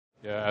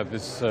Yeah, at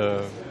this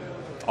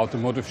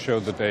automotive show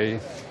today,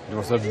 it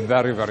was a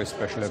very, very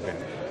special event.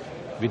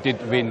 We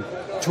did win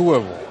 2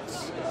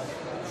 awards.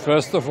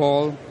 First of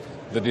all,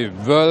 the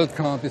World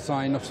Car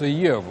Design of the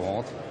Year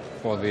award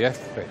for the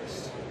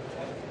F-Pace.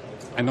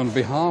 And on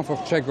behalf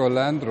of Jaguar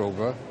Land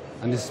Rover,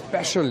 and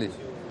especially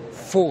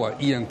for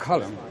Ian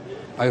Cullum,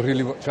 I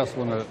really just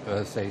want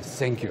to say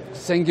thank you.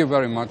 Thank you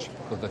very much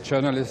to the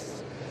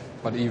journalists,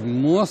 but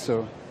even more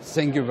so,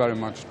 thank you very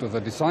much to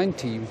the design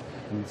team,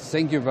 and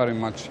thank you very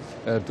much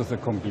to the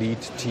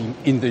complete team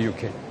in the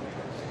UK.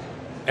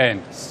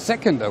 And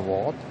second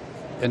award,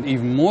 and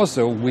even more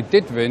so, we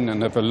did win,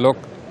 and have a look,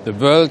 the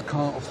World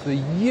Car of the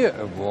Year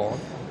award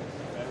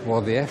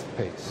for the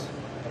F-Pace.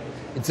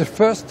 It's the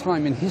first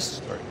time in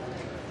history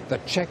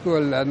that Jaguar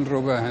Land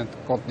Rover had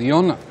got the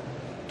honor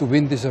to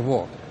win this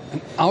award.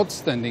 An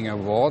outstanding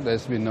award,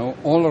 as we know,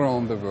 all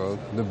around the world,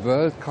 the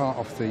World Car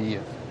of the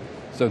Year.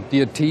 So,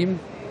 dear team,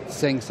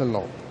 thanks a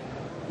lot.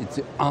 It's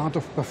the art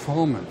of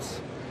performance,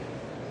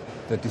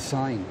 the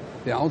design,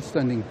 the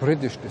outstanding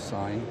British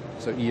design.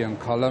 So Ian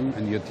Cullum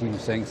and your team,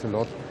 thanks a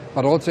lot.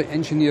 But also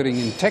engineering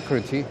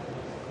integrity,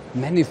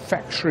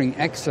 manufacturing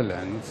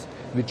excellence,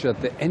 which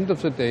at the end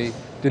of the day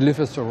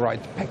delivers the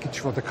right package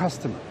for the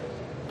customer.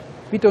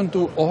 We don't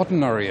do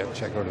ordinary at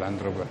Jaguar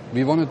Land Rover.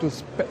 We want to do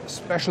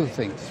special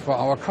things for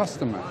our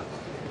customer.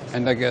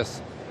 And I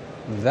guess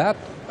that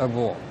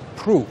award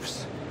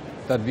proves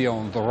that we are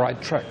on the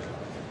right track.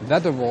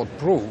 That award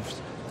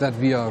proves that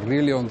we are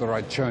really on the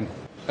right journey.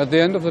 At the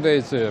end of the day,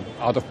 it's the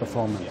art of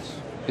performance.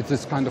 It's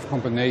this kind of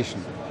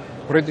combination.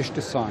 British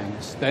design,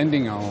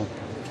 standing out,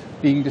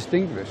 being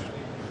distinguished,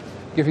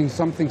 giving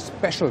something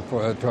special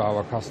to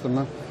our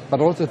customer,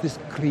 but also this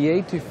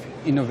creative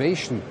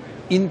innovation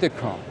in the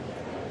car.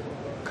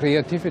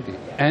 Creativity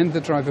and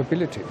the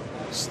drivability,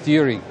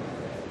 steering,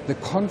 the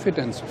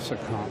confidence of the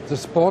car, the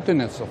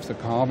sportiness of the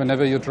car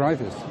whenever you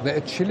drive it, the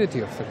agility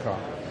of the car.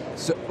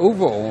 So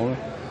overall,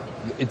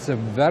 it's a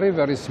very,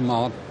 very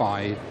smart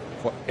buy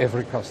for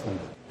every customer.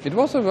 It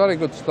was a very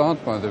good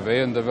start, by the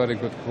way, and a very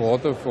good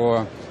quarter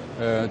for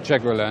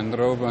Jaguar Land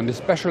Rover, and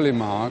especially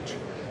March.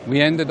 We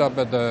ended up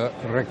at a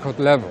record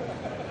level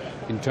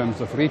in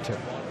terms of retail.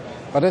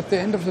 But at the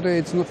end of the day,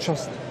 it's not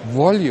just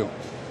volume,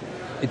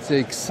 it's the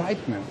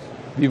excitement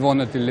we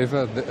want to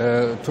deliver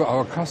to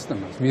our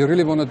customers. We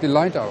really want to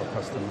delight our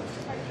customers.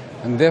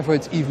 And therefore,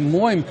 it's even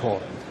more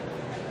important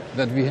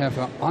that we have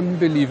an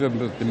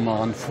unbelievable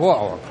demand for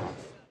our cars.